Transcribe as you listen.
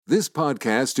This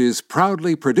podcast is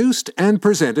proudly produced and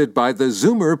presented by the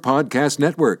Zoomer Podcast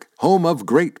Network, home of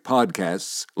great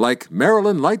podcasts like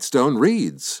Marilyn Lightstone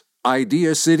Reads,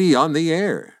 Idea City on the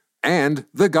Air, and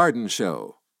The Garden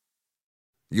Show.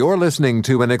 You're listening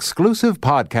to an exclusive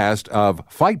podcast of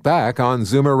Fight Back on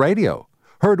Zoomer Radio,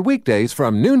 heard weekdays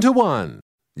from noon to 1.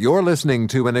 You're listening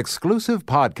to an exclusive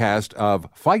podcast of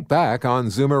Fight Back on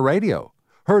Zoomer Radio,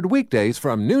 heard weekdays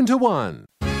from noon to 1.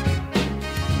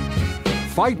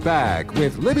 Fight Back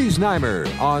with Libby Znaimer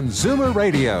on Zoomer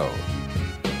Radio.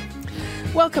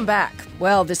 Welcome back.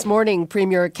 Well, this morning,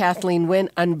 Premier Kathleen Wynne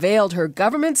unveiled her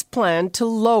government's plan to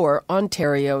lower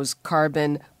Ontario's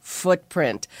carbon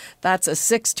footprint. That's a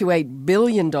 $6 to $8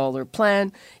 billion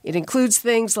plan. It includes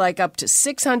things like up to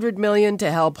 $600 million to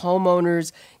help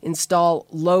homeowners install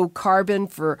low carbon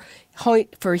for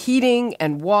heating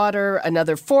and water,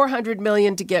 another $400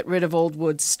 million to get rid of old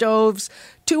wood stoves,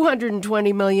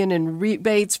 $220 million in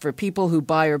rebates for people who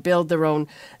buy or build their own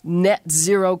net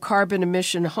zero carbon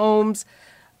emission homes,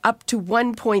 up to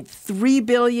 $1.3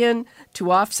 billion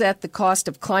to offset the cost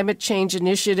of climate change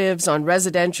initiatives on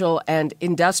residential and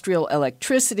industrial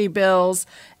electricity bills,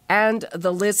 and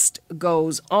the list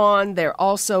goes on. They're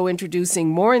also introducing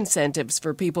more incentives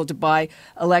for people to buy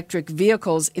electric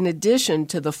vehicles in addition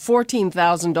to the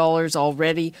 $14,000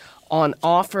 already on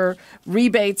offer,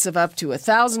 rebates of up to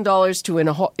 $1,000 to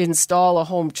install a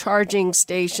home charging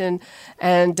station,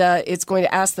 and it's going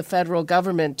to ask the federal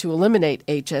government to eliminate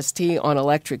HST on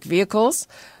electric vehicles.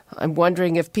 I'm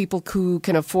wondering if people who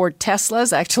can afford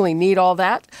Teslas actually need all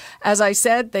that. As I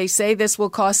said, they say this will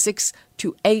cost $6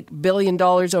 to $8 billion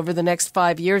over the next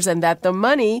 5 years, and that the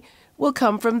money will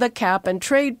come from the cap and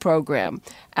trade program.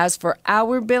 As for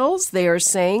our bills, they are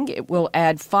saying it will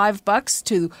add $5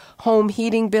 to home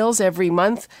heating bills every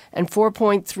month and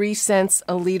 4.3 cents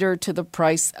a litre to the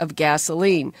price of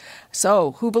gasoline.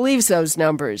 So, who believes those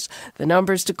numbers? The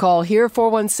numbers to call here,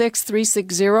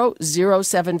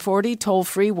 416-360-0740, toll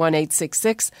free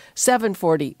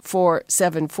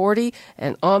 1-866-740-4740.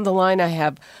 And on the line I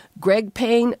have Greg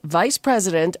Payne, Vice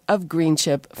President of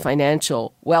Greenchip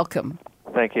Financial. Welcome.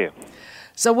 Thank you.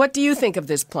 So what do you think of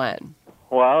this plan?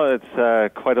 Well, it's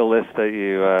quite a list that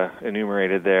you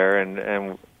enumerated there,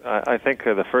 and I think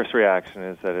the first reaction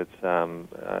is that it's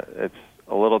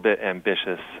a little bit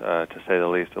ambitious, to say the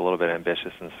least, a little bit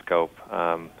ambitious in scope,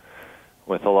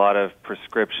 with a lot of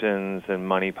prescriptions and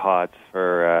money pots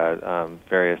for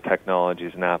various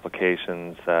technologies and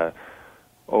applications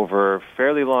over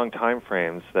fairly long time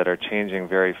frames that are changing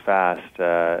very fast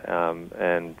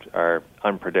and are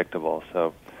unpredictable.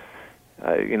 So,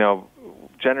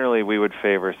 generally we would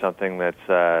favor something that's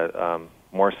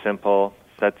more simple,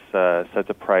 sets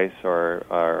a price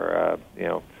or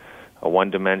a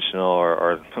one-dimensional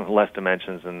or less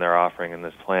dimensions than they're offering in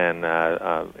this plan,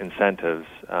 incentives,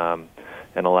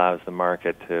 and allows the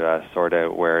market to sort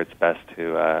out where it's best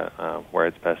to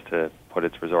put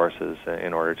its resources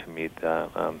in order to meet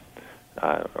or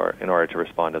in order to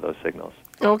respond to those signals.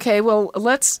 Okay, well,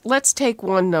 let's take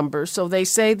one number. So they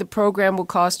say the program will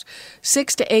cost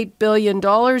 $6 to $8 billion,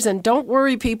 and don't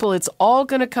worry, people, it's all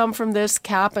going to come from this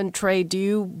cap and trade. Do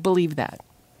you believe that?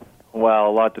 Well,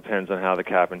 a lot depends on how the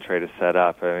cap and trade is set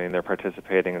up. I mean, they're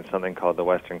participating in something called the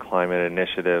Western Climate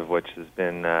Initiative, which has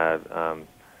been on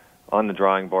the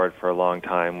drawing board for a long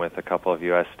time, with a couple of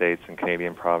U.S. states and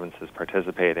Canadian provinces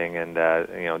participating, and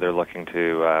they're looking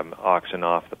to auction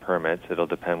off the permits. It'll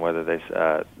depend whether they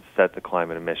set the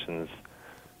climate emissions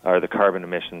or the carbon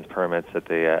emissions permits at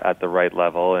the right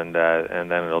level, and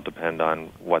then it'll depend on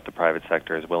what the private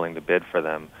sector is willing to bid for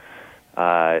them.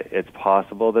 It's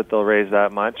possible that they'll raise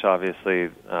that much. Obviously,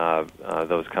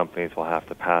 those companies will have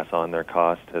to pass on their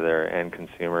costs to their end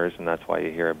consumers, and that's why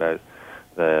you hear about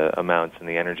the amounts in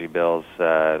the energy bills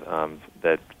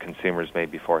that consumers may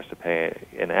be forced to pay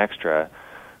in extra.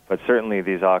 But certainly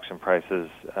these auction prices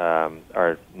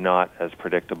are not as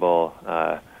predictable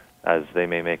as they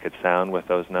may make it sound with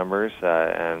those numbers.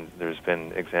 And there's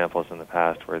been examples in the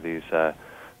past where these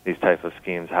type of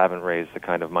schemes haven't raised the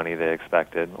kind of money they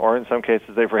expected, or in some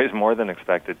cases they've raised more than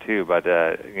expected too. But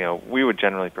we would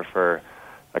generally prefer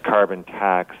a carbon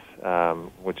tax,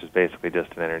 which is basically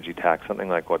just an energy tax, something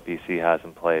like what BC has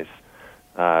in place,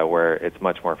 where it's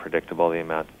much more predictable the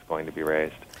amount that's going to be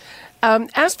raised.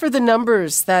 As for the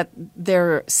numbers that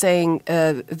they're saying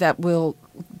that will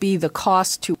be the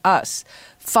cost to us,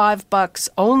 $5,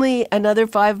 only another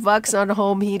 $5 on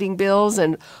home heating bills,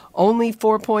 and only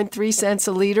 4.3 cents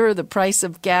a liter, the price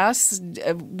of gas.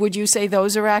 Would you say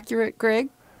those are accurate, Greg?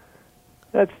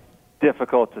 That's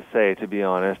difficult to say, to be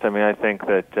honest. I mean, I think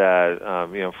that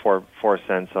 4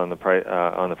 cents on the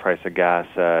price of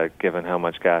gas, given how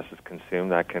much gas is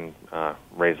consumed, that can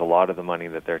raise a lot of the money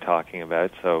that they're talking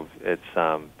about. So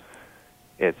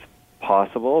it's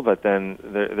possible, but then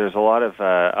there's a lot of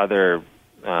other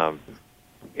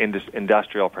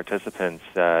industrial participants.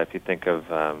 If you think of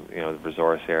the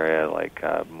resource area like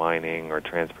mining or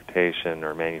transportation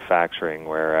or manufacturing,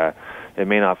 where it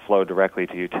may not flow directly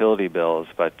to utility bills,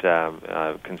 but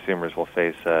consumers will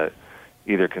face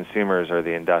either consumers or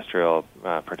the industrial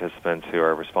participants who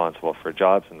are responsible for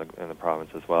jobs in the province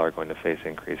as well are going to face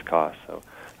increased costs. So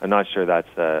I'm not sure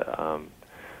that's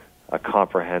a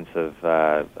comprehensive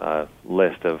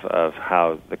list of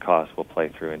how the costs will play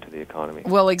through into the economy.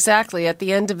 Well, exactly. At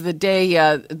the end of the day,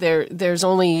 there's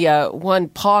only one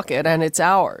pocket, and it's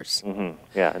ours. Mm-hmm.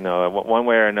 Yeah, no, one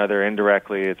way or another,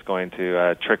 indirectly, it's going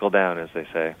to trickle down, as they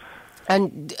say.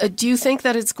 And do you think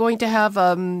that it's going to have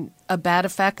a bad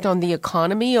effect on the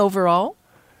economy overall?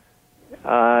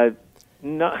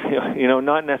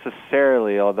 Not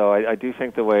necessarily, although I do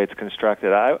think the way it's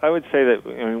constructed, I would say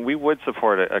that we would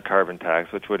support a carbon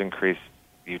tax, which would increase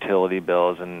utility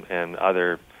bills and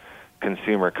other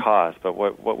consumer costs. But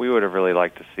what we would have really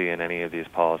liked to see in any of these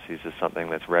policies is something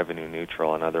that's revenue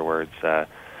neutral. In other words, that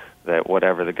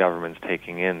whatever the government's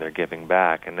taking in, they're giving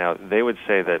back. And now they would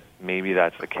say that maybe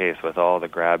that's the case with all the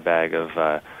grab bag of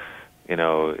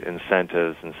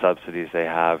incentives and subsidies they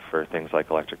have for things like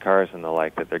electric cars and the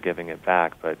like, that they're giving it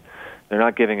back, but they're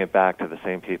not giving it back to the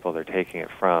same people they're taking it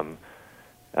from.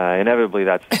 Inevitably,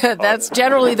 that's that's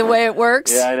generally the way it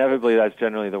works. Yeah, inevitably, that's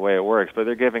generally the way it works. But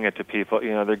they're giving it to people.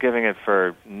 They're giving it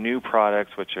for new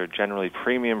products, which are generally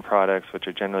premium products, which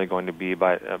are generally going to be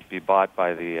bought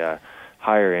by the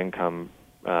higher income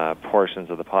portions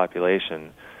of the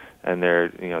population. And they're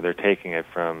taking it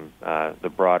from the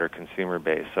broader consumer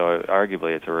base. So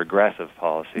arguably, it's a regressive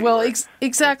policy. Well,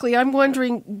 exactly. I'm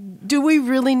wondering, do we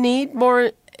really need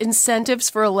more incentives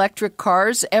for electric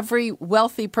cars? Every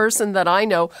wealthy person that I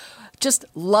know just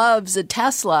loves a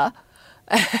Tesla.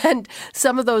 And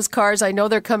some of those cars, I know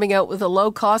they're coming out with a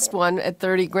low-cost one at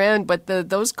 $30,000, but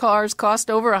those cars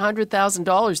cost over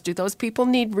 $100,000. Do those people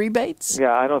need rebates?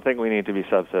 Yeah, I don't think we need to be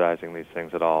subsidizing these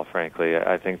things at all, frankly.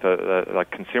 I think the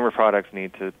consumer products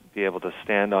need to be able to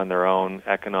stand on their own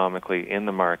economically in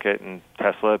the market, and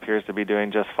Tesla appears to be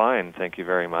doing just fine, thank you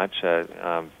very much,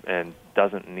 and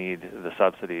doesn't need the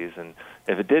subsidies. And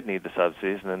if it did need the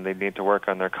subsidies, then they'd need to work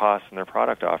on their costs and their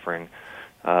product offering.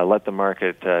 Let the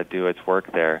market do its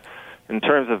work there. In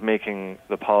terms of making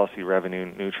the policy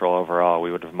revenue neutral overall,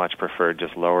 we would have much preferred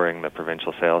just lowering the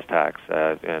provincial sales tax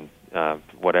and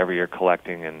whatever you're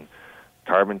collecting in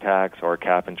carbon tax or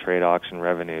cap-and-trade auction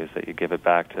revenues, that you give it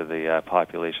back to the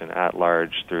population at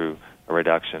large through a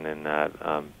reduction in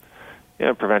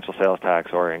provincial sales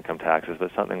tax or income taxes,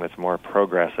 but something that's more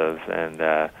progressive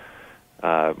and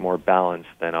more balanced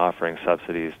than offering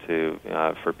subsidies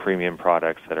for premium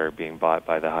products that are being bought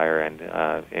by the higher end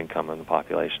income of the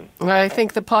population. I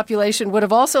think the population would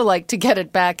have also liked to get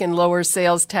it back in lower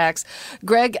sales tax.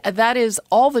 Greg, that is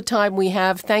all the time we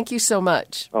have. Thank you so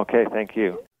much. Okay, thank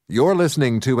you. You're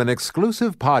listening to an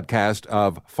exclusive podcast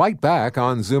of Fight Back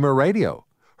on Zoomer Radio,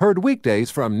 heard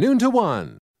weekdays from noon to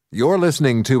 1. You're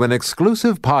listening to an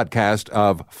exclusive podcast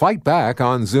of Fight Back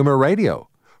on Zoomer Radio,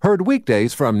 heard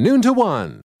weekdays from noon to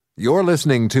 1. You're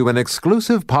listening to an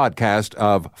exclusive podcast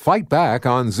of Fight Back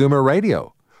on Zoomer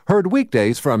Radio, heard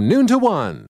weekdays from noon to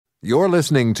 1. You're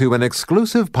listening to an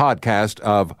exclusive podcast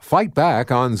of Fight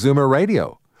Back on Zoomer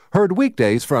Radio, heard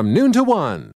weekdays from noon to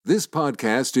 1. This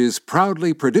podcast is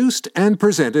proudly produced and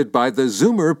presented by the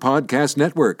Zoomer Podcast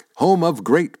Network, home of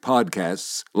great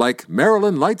podcasts like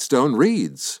Marilyn Lightstone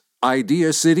Reads,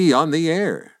 Idea City on the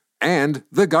Air, and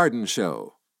The Garden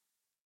Show.